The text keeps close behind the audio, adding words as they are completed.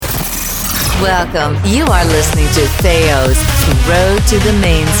Welcome. You are listening to Theo's Road to the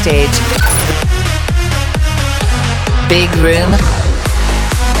Main Stage. Big room,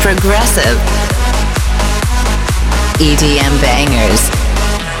 progressive, EDM bangers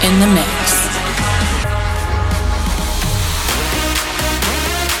in the mix.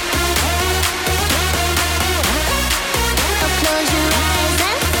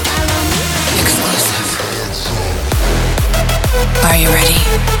 Are you ready?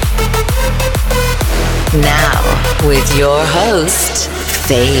 Now, with your host,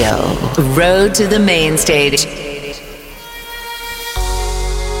 Theo. Road to the Main Stage.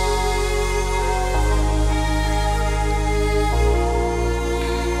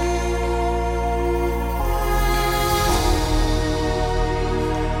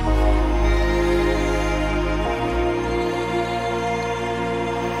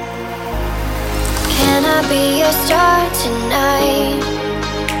 Can I be your star tonight?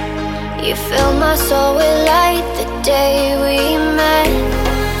 You fill my soul with light the day we met.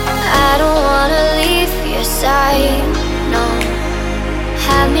 I don't wanna leave your side, no.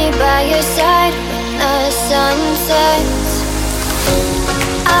 Have me by your side when the sun sets.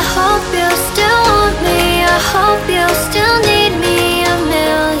 I hope you still want me, I hope you still need me a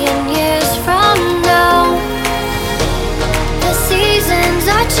million years from now. The seasons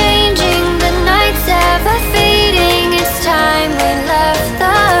are changing, the nights ever fading. It's time we left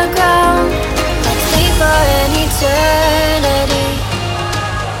the ground. Let's leave for an eternity.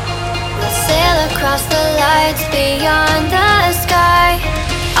 We'll sail across the lights beyond the sky.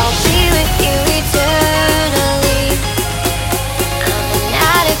 I'll be with you eternally. I'm an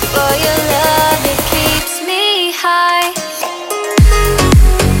addict for your love, it keeps me high.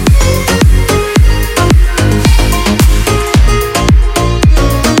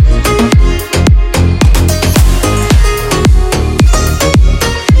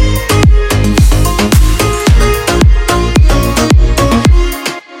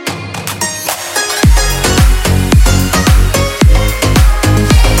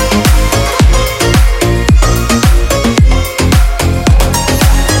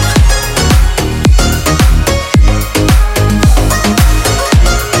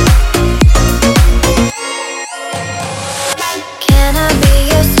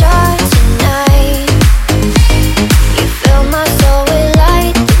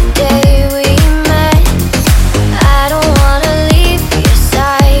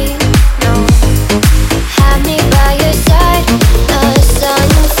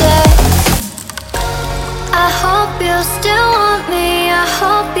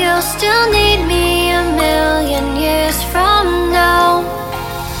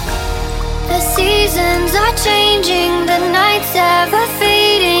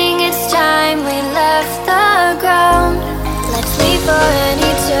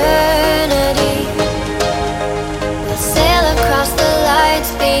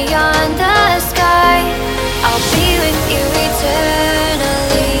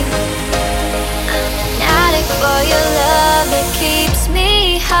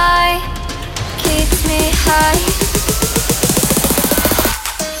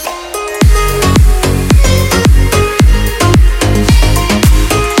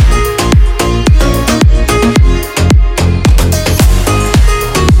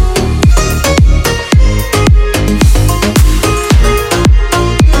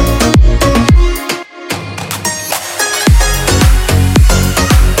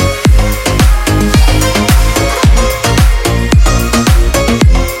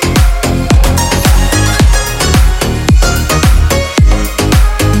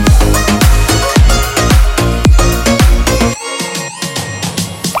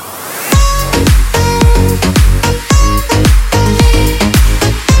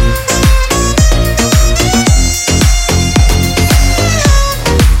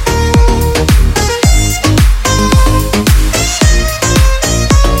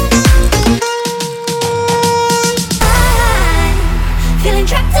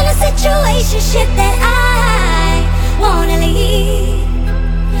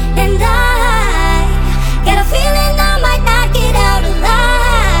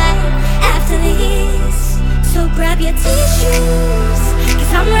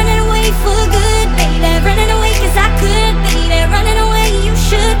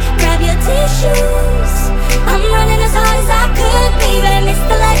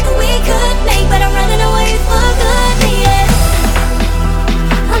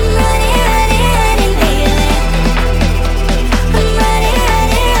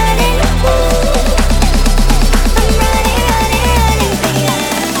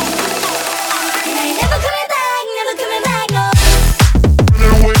 Never coming back, no.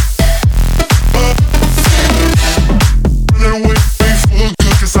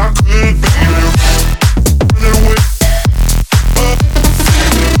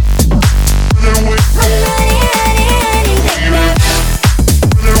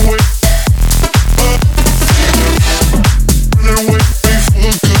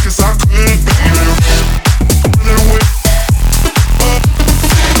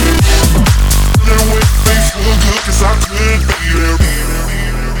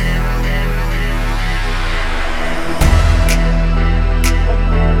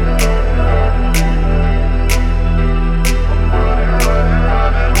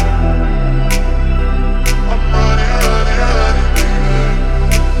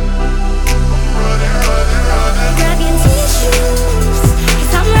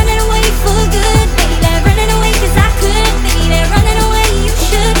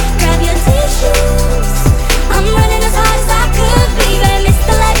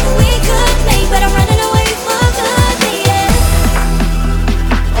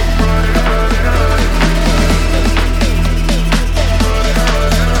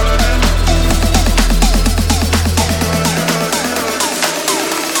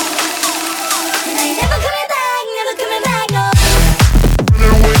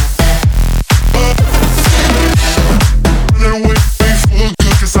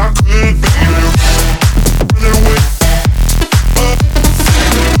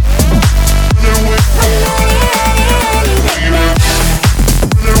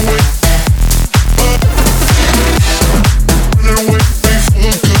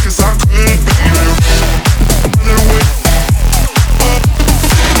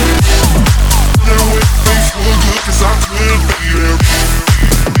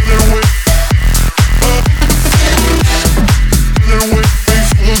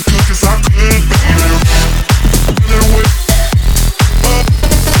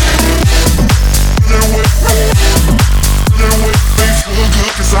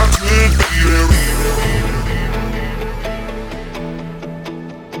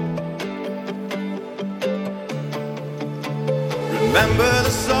 Remember the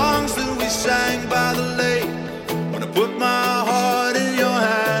songs that we sang by the lake, when I put my heart in your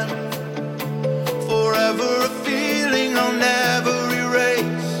hand. Forever a feeling I'll never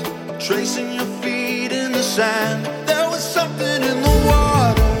erase, tracing your feet in the sand. There was something in the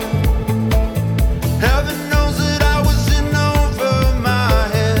water, heaven knows that I was in over my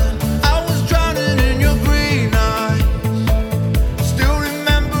head. I was drowning in your green eyes, still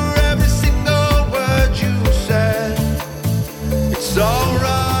remember every single word you said. It's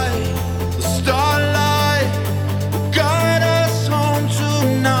alright, the starlight will guide us home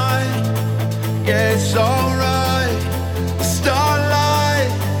tonight. Yeah, it's alright, the starlight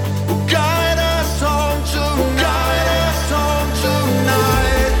will guide us home tonight.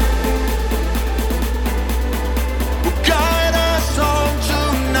 Will guide us home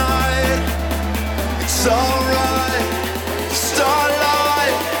tonight. It's alright, the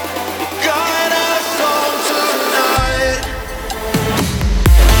starlight will guide us home tonight.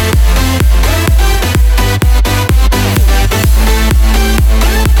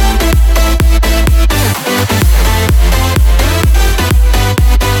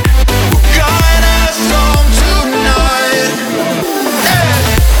 Guide us home tonight.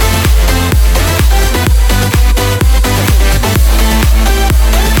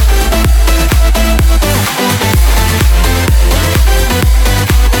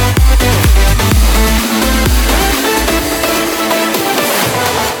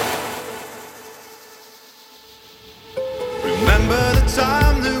 Remember the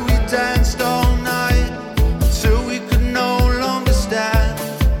time that we danced all night until we could no longer stand.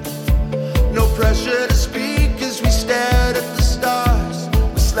 No pressure to speak as we stared at the stars.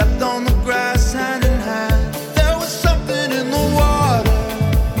 We slept on the grass hand in hand. There was something in the water,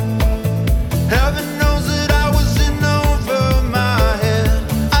 heaven knows that I was in over my head.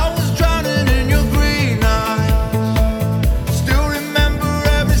 I was drowning in your green eyes, still remember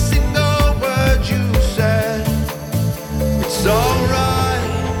every single word you said. It's alright,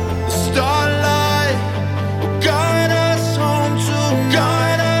 the starlight will guide us home tonight.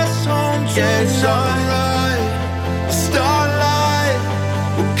 Guide us home tonight. Yeah, it's alright, the starlight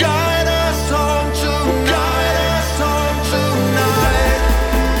will guide us home tonight. Guide us home tonight.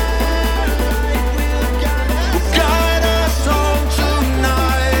 Will guide us home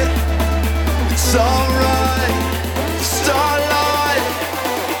tonight. It's alright, the starlight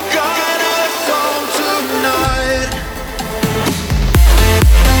will guide us home tonight.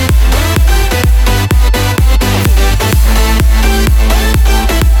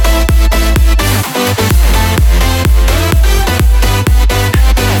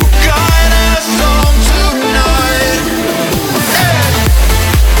 Guide us home tonight.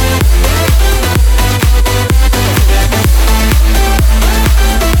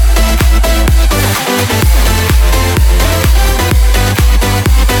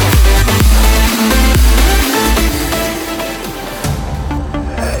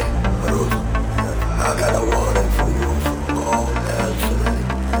 I got a warning for you from all answering.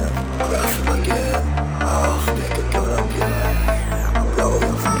 Press it again, I'll stick it till again. Blow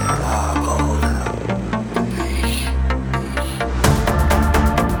your feet, I'll hold out the peace.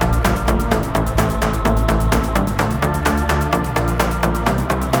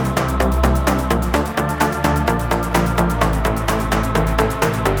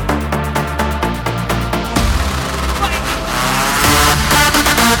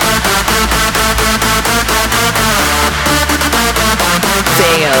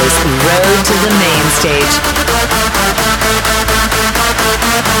 Theo's Road to the Main Stage.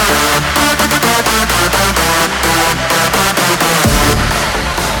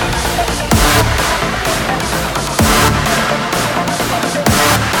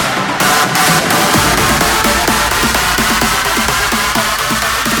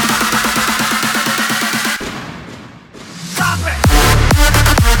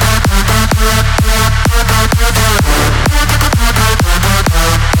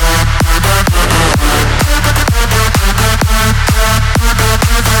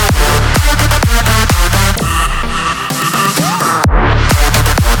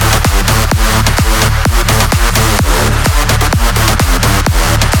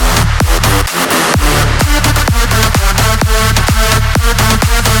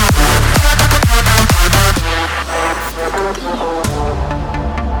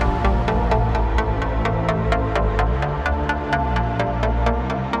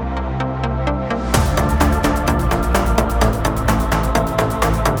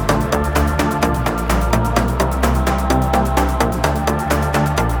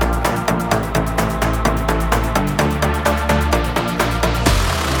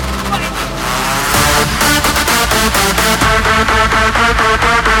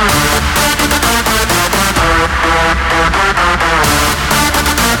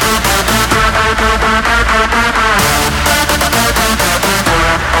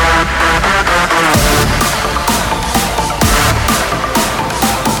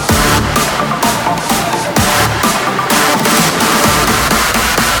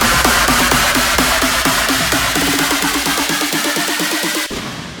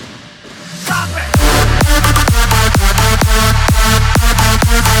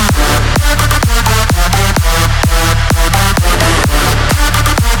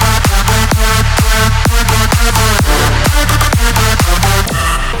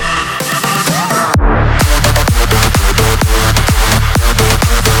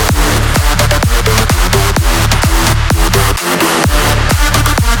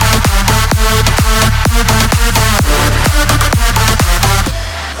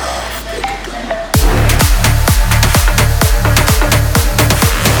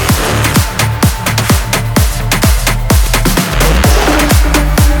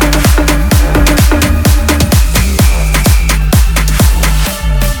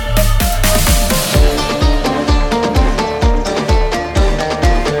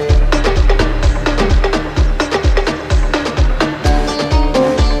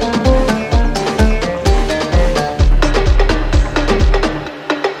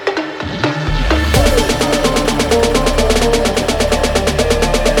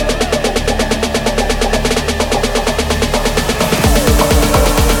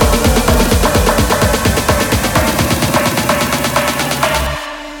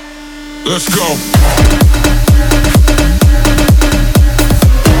 Let's go.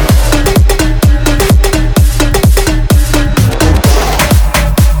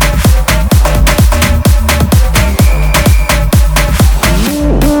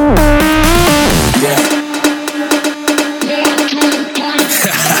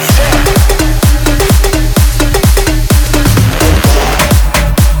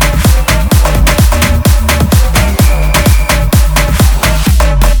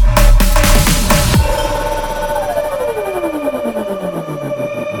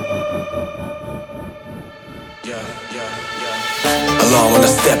 Alarm when I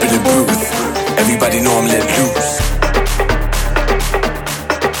step in the booth. Everybody know I'm let loose.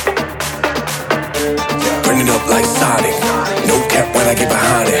 Burn it up like Sonic. No cap when I get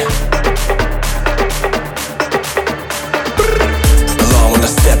behind it. Alarm when I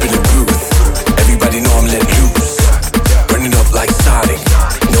step in the booth. Everybody know I'm let loose. Burn it up like Sonic.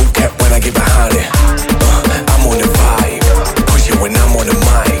 No cap when I get behind it. I'm on the vibe. Push it when I'm on the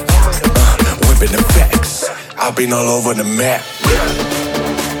mic. Whipping the facts. I've been all over the map.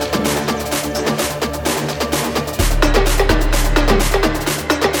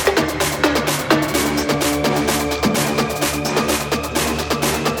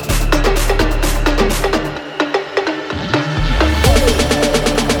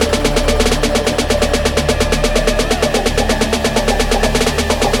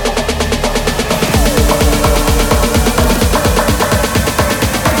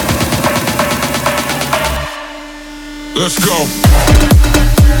 Let's go.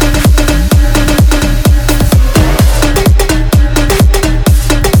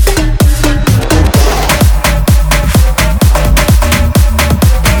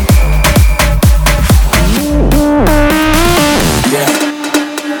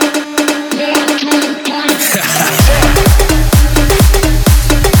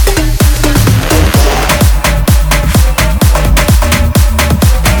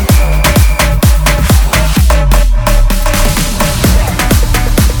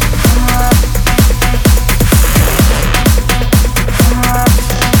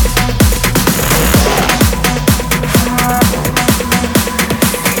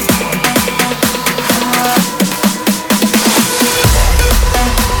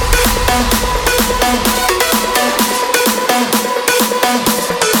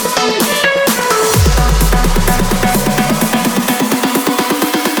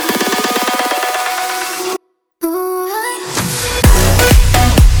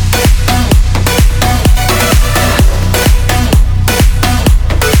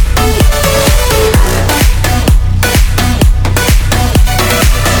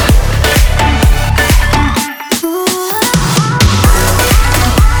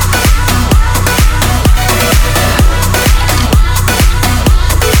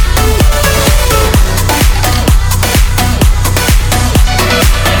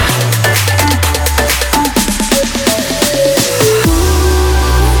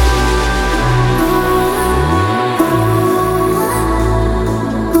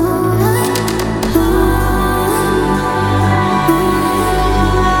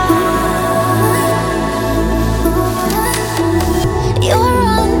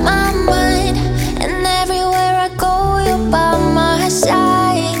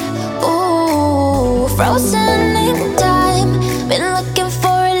 Frozen in time, been looking for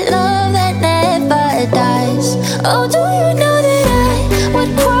a love that never dies. Oh, do you know that I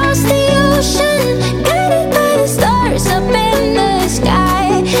would cross the ocean, guided by the stars up in the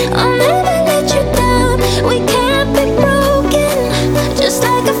sky? I'll never let you down, we can't be broken, just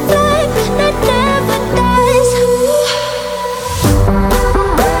like a flame that never dies.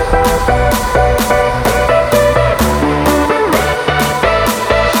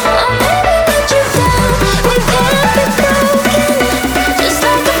 I'll never let you down, we can't be broken, just like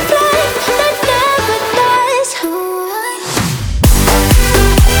a flame that never dies.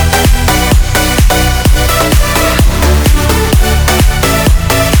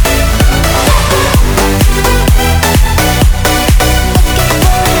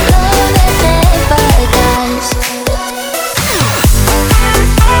 Love that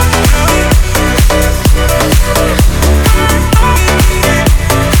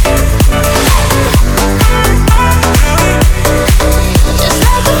dies. Just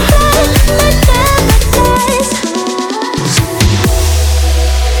like a flame that never dies.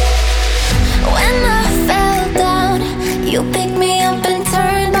 When I fell down, you picked me up and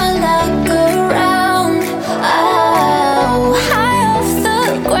turned my luck around. Oh, high off the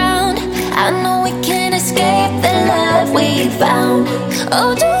ground, I know we can't escape the love we found.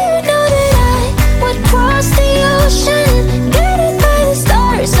 Oh, do you know that I would cross the ocean, guided by the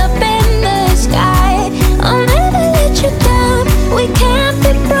stars up in the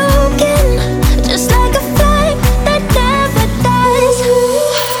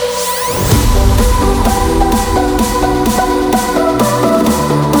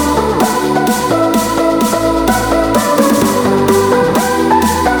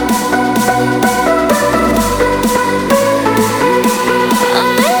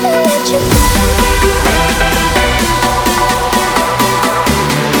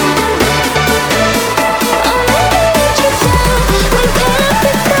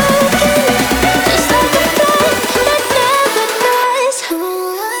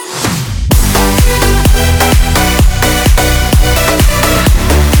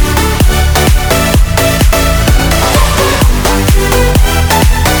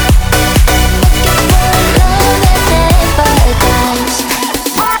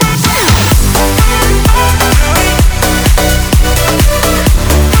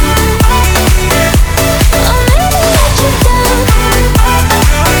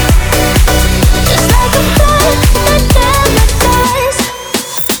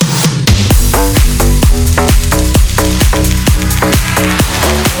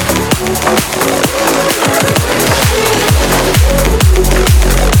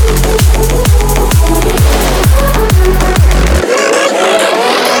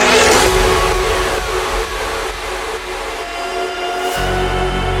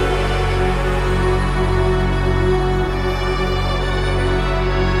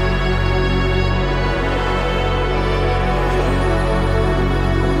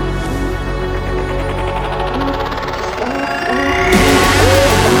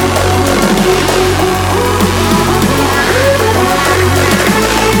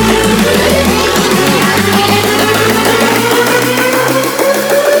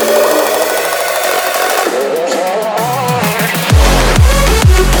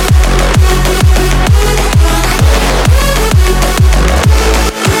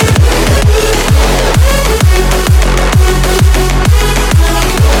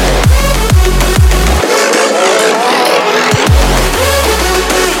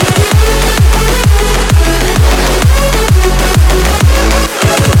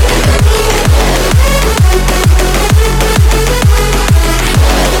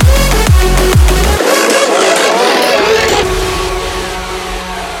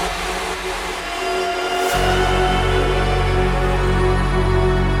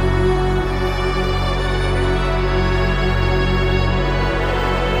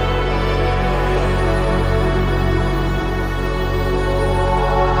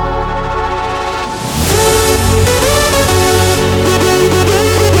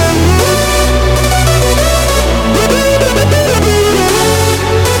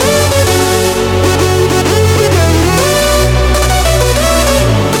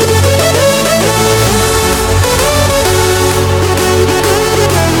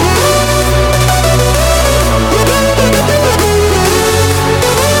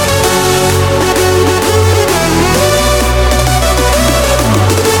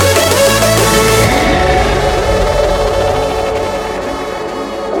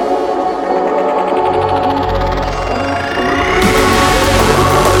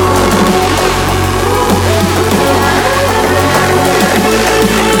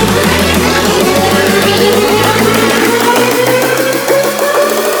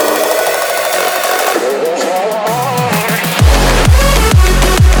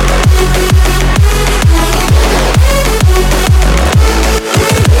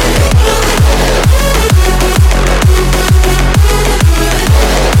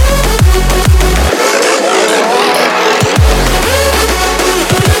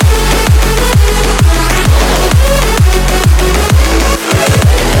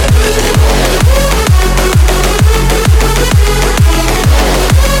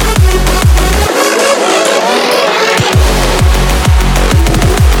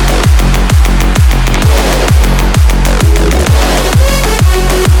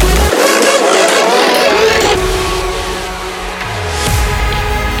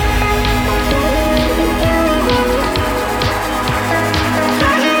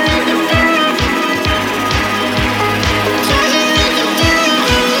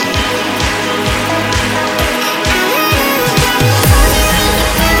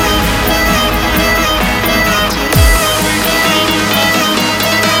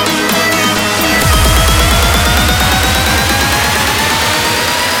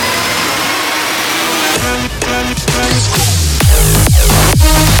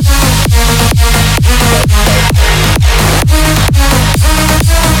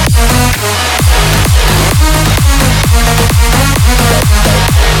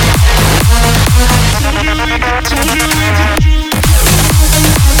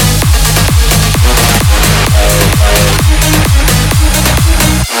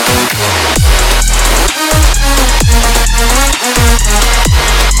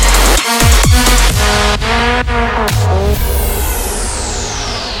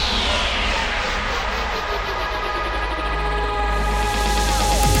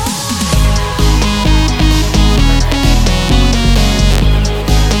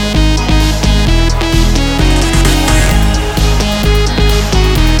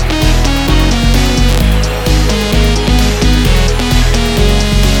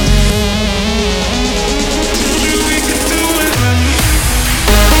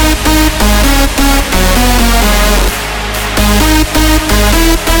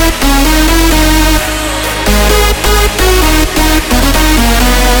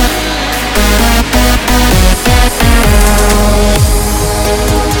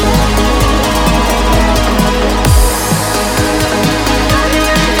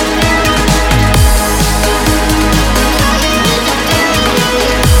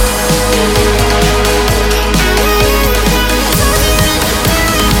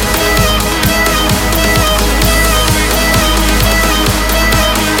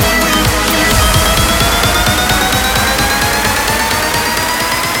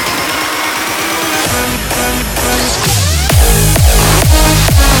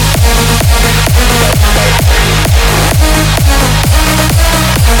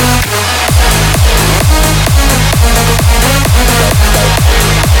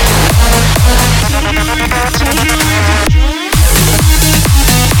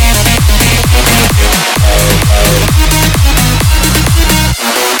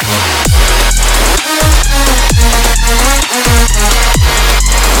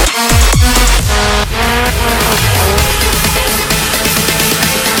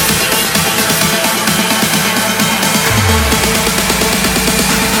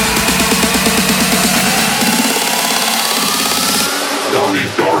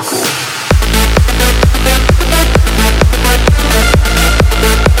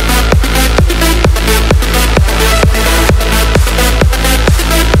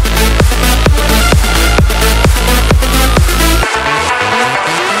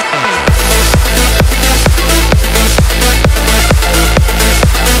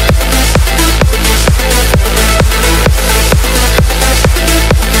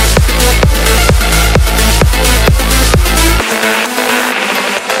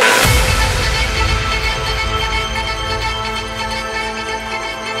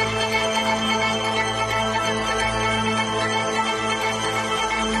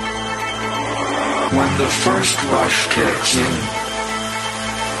When the first rush kicks in,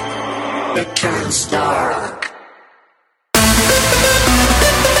 it turns dark.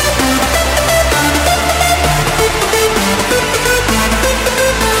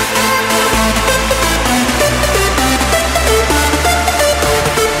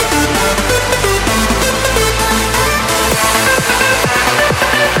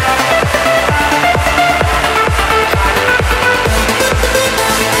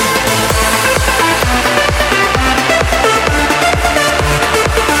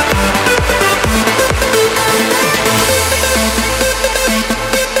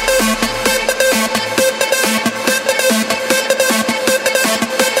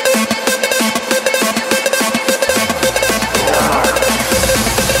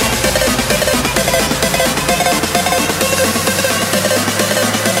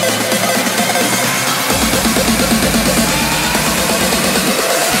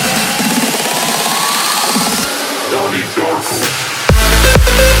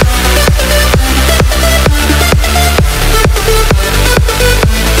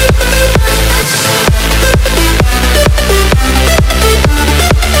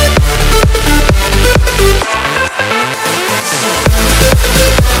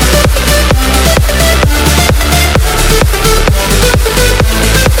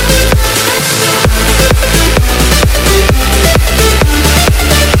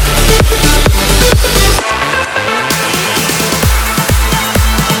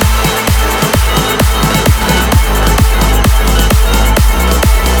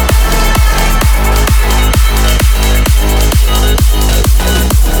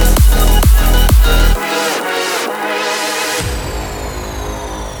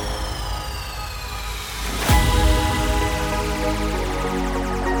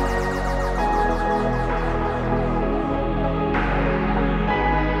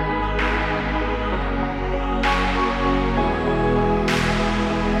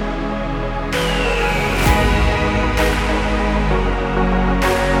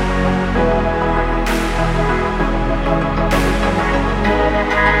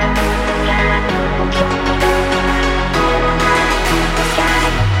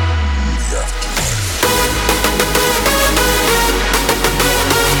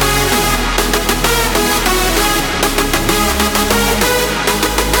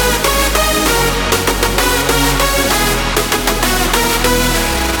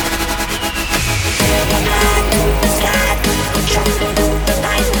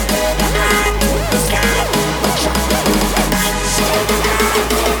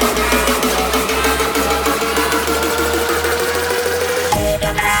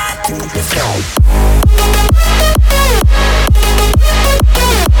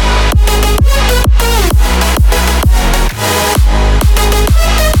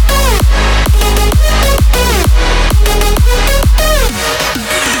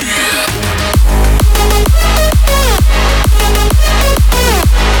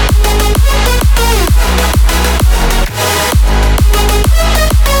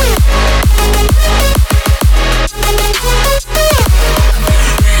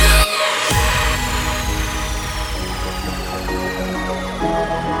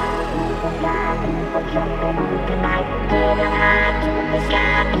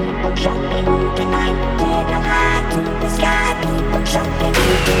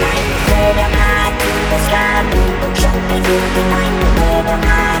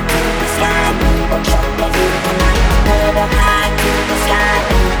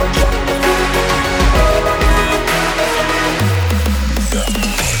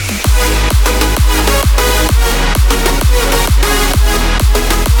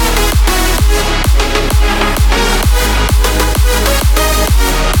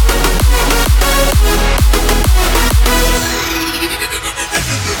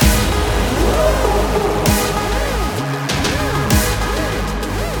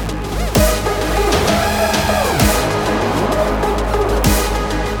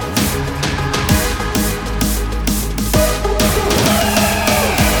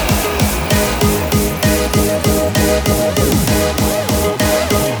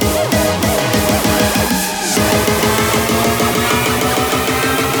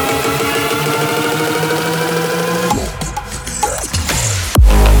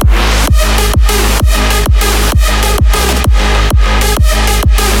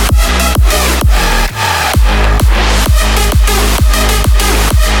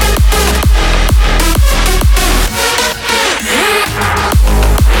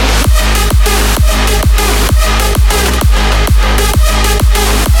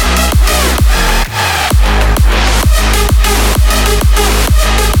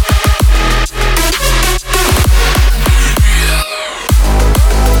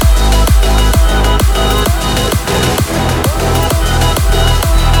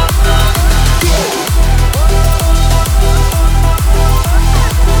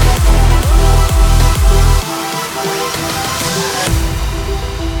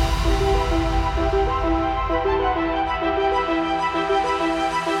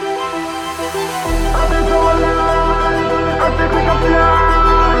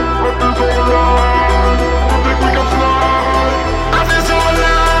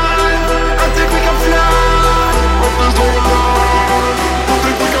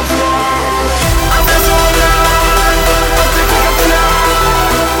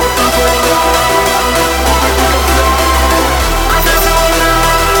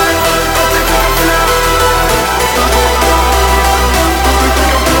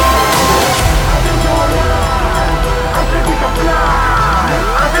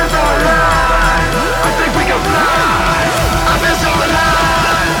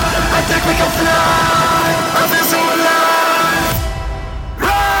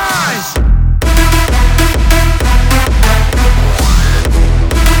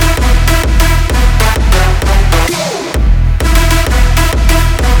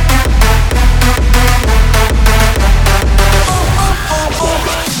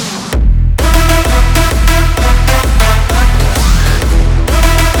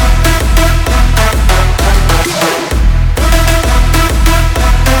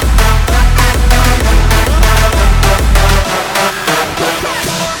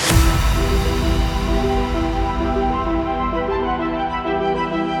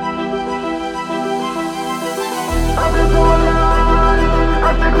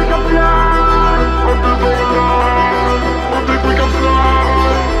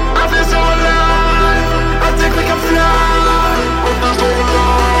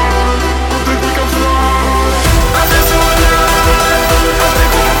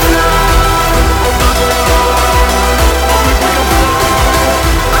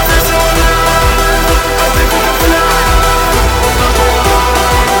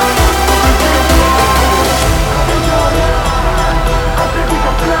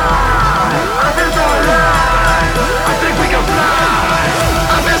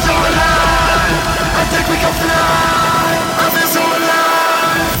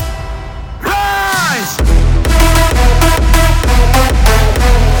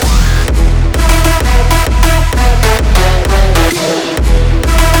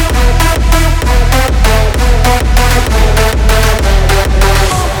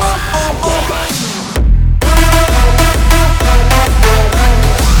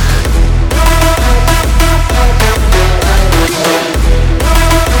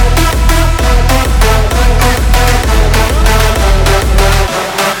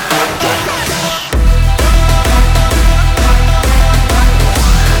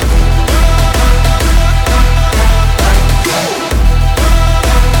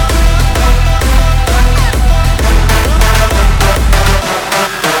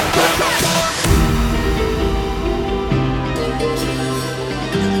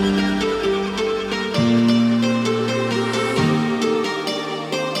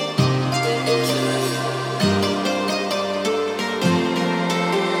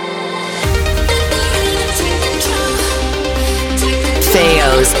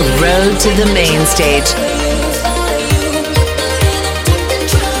 Feo's Road to the Main Stage.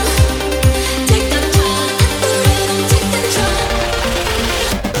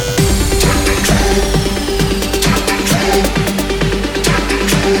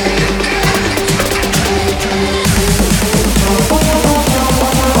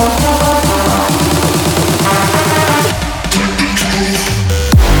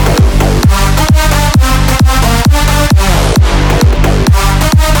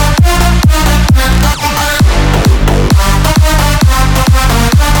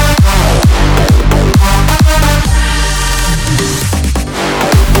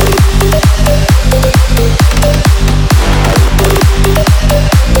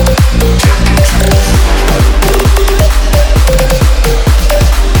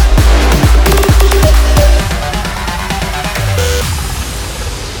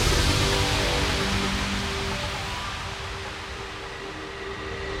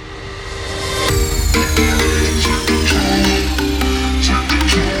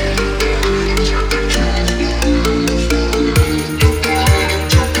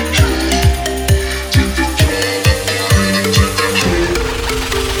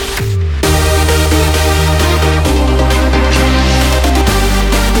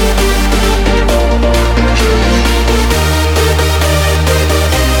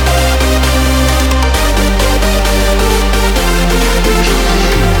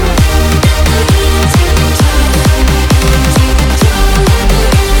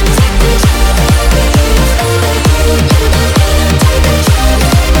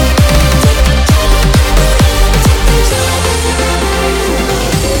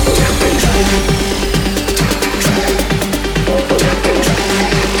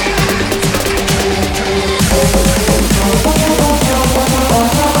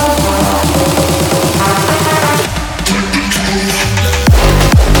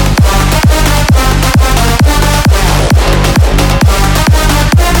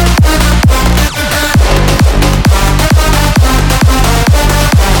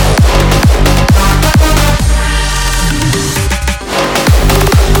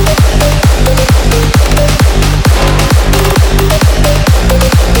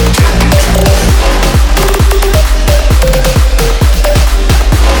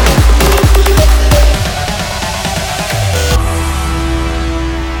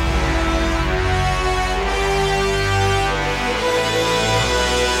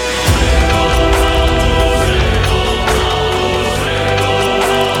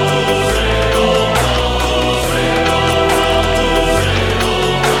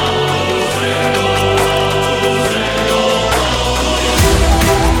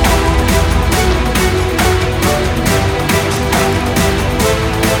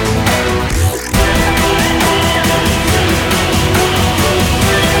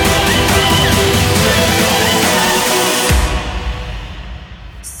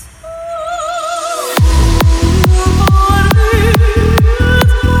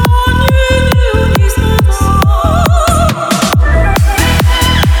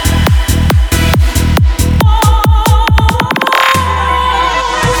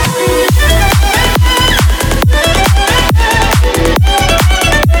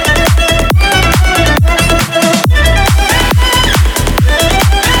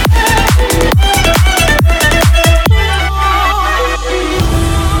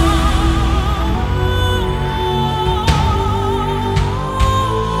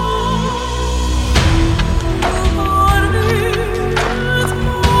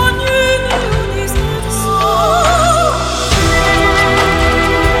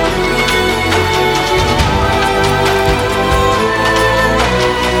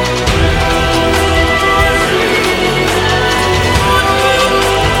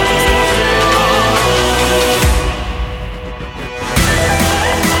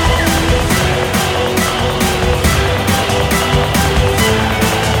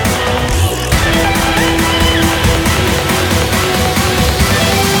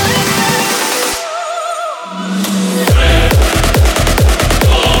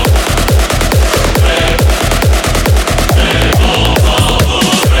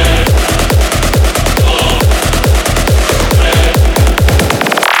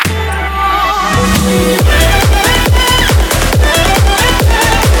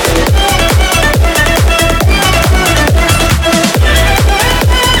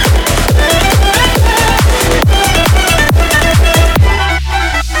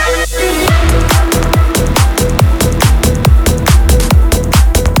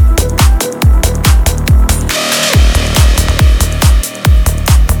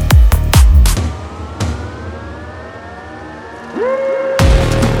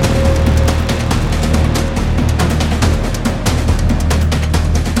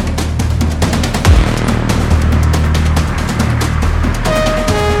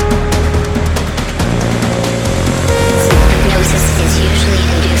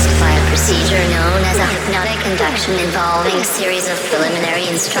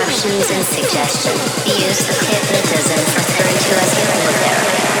 instructions and suggestion. The use of hypnotism, referred to as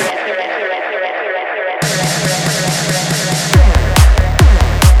hypnotherapy.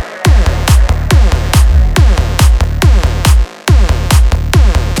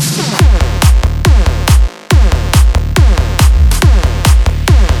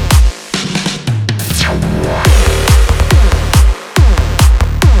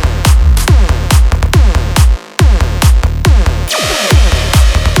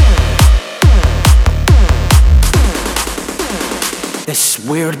 This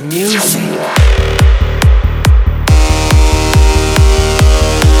weird music.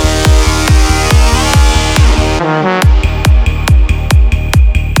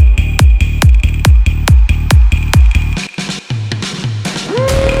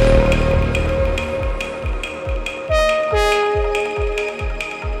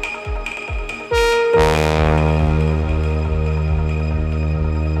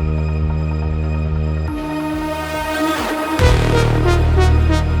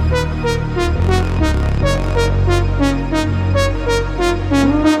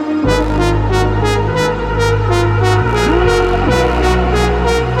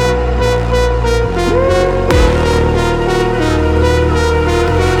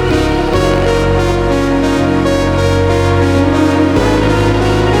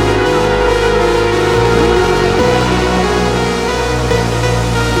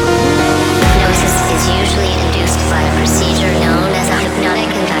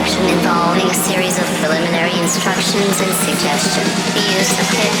 Instructions and suggestion. The use of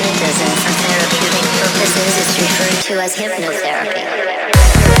hypnotism for therapeutic purposes is referred to as hypnotherapy.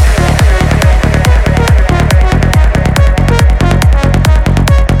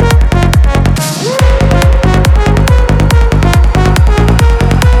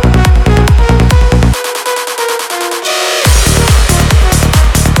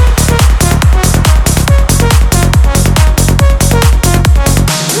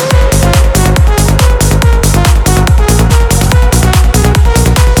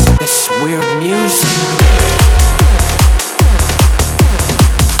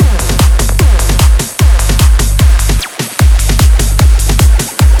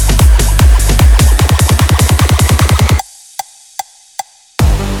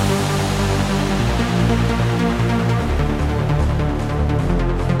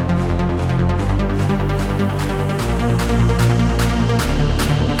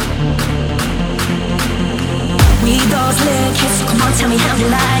 Tell me how you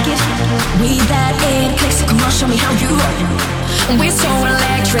like it. We that it clicks, so come on, show me how you roll. We're so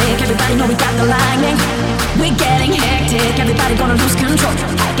electric, everybody know we got the lightning. We're getting hectic, everybody gonna lose control.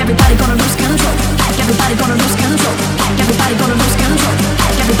 Everybody gonna lose control. Everybody gonna lose control. Everybody gonna lose control.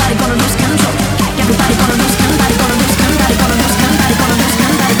 Everybody gonna lose control. Everybody gonna lose control. Everybody gonna lose control. Everybody gonna lose control. Everybody gonna lose control.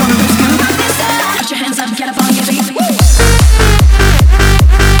 Everybody gonna lose control. Put your hands up, get up on your feet.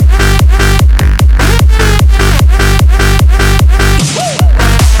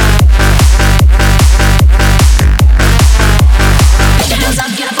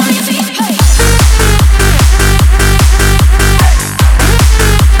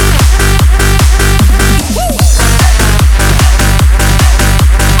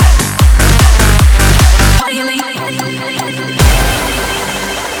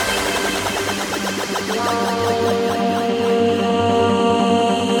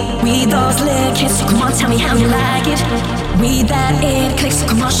 Tell me how you like it. We that it clicks, so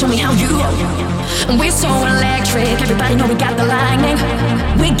come on, show me how you roll. We're so electric, everybody know we got the lightning.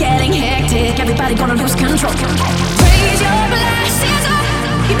 We're getting hectic, everybody gonna lose control. Raise your glasses up,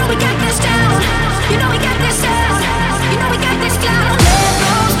 you know we got this down. You know we got this down. You know we got this down. Let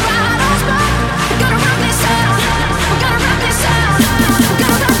those bottles pop. We're gonna rock this out. We're gonna rock this out. We're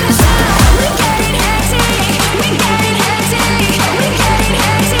gonna rock this out. We're getting hectic. We're getting hectic. We're getting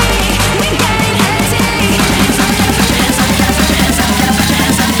hectic. We're getting hectic.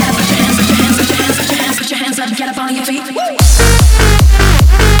 Put your hands up, get up on your feet.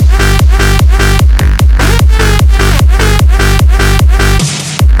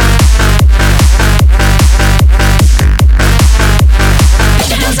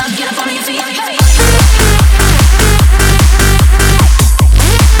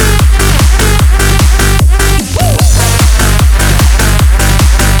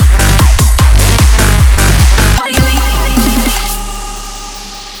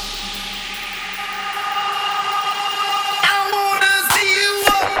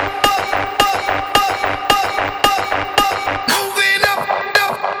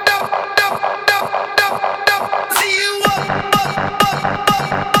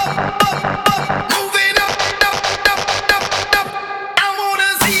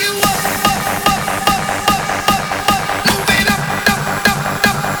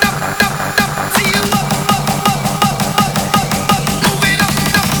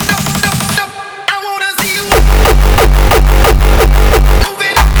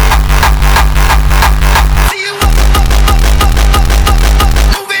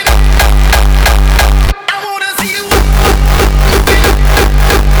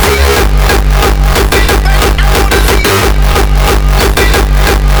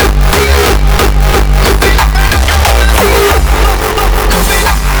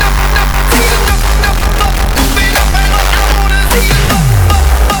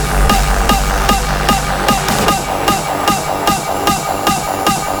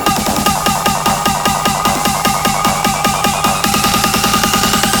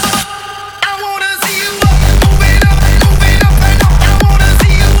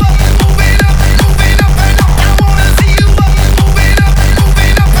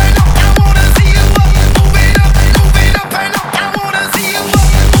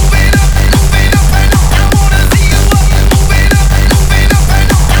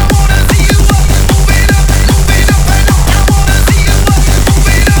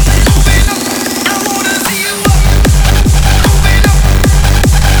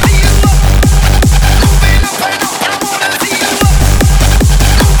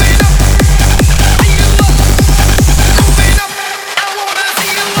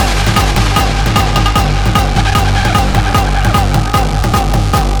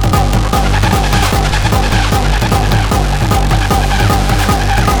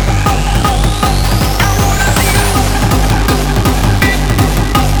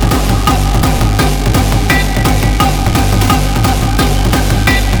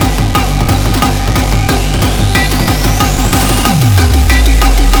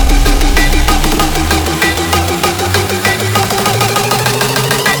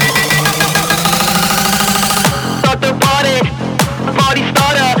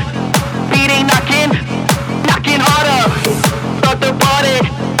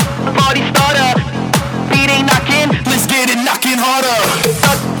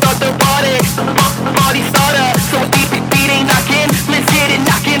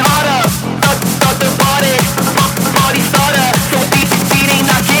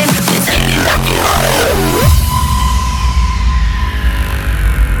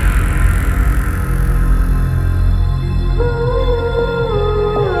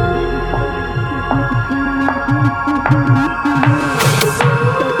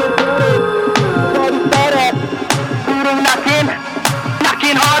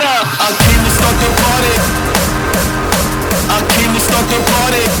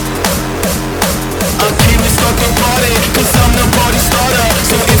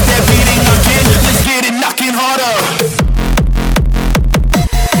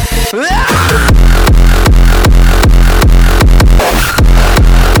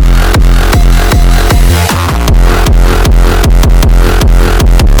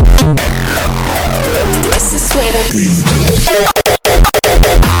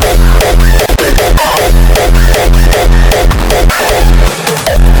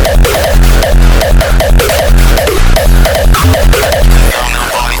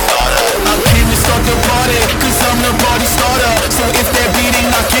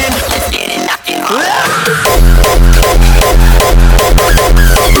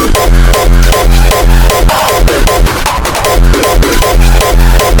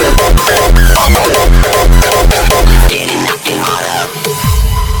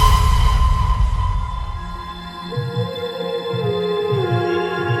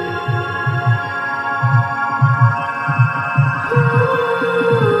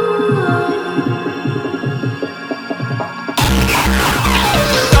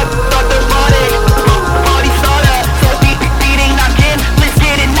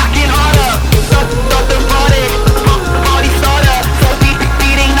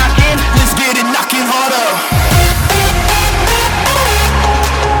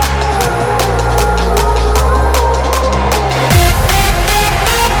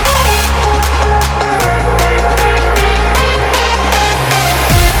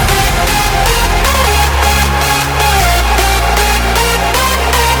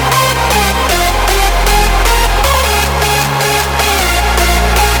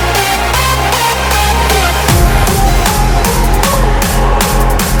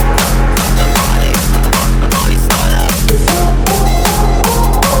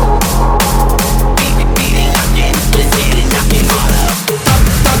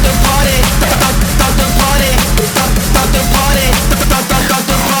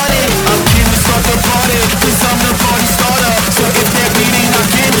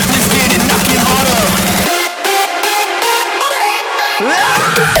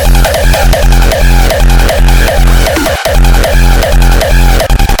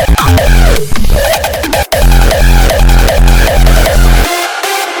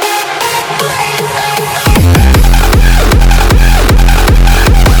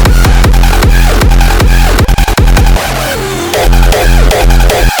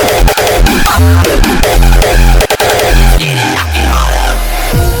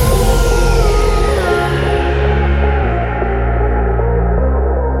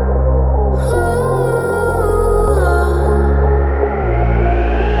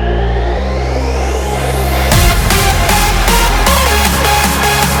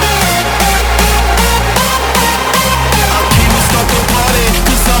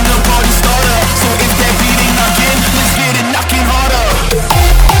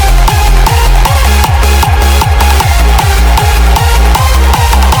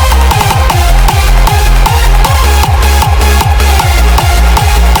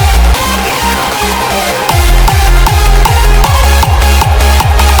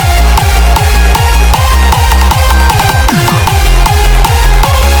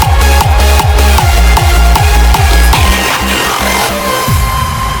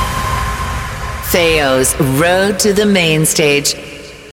 Theo's Road to the Main Stage